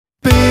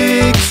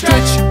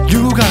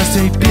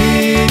say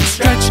big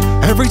stretch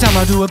every time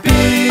I do a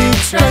big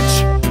stretch.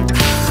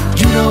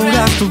 You know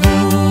that's the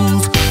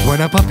rules when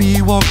a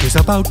puppy walk is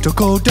about to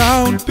go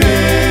down.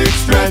 Big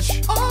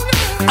stretch.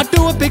 I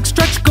do a big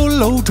stretch, go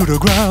low to the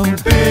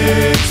ground.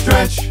 Big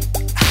stretch.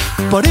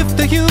 But if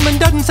the human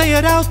doesn't say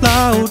it out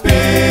loud,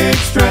 big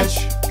stretch,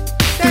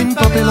 then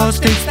puppy law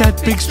states that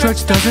big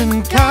stretch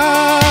doesn't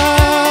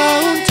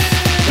count.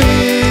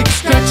 Big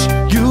stretch,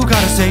 you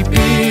gotta say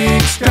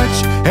big stretch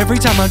every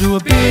time I do a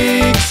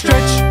big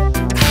stretch.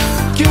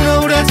 You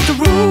know that's the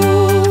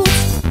rules.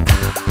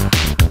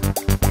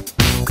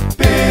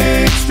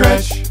 Big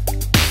stretch.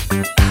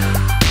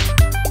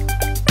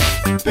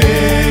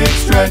 Big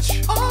stretch.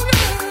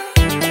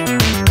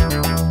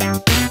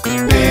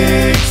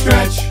 Big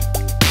stretch.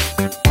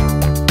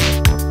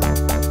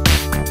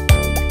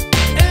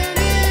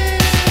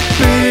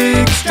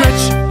 Big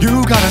stretch,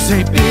 you gotta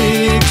say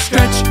big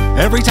stretch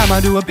every time I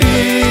do a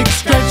big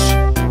stretch.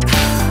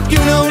 You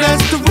know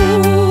that's the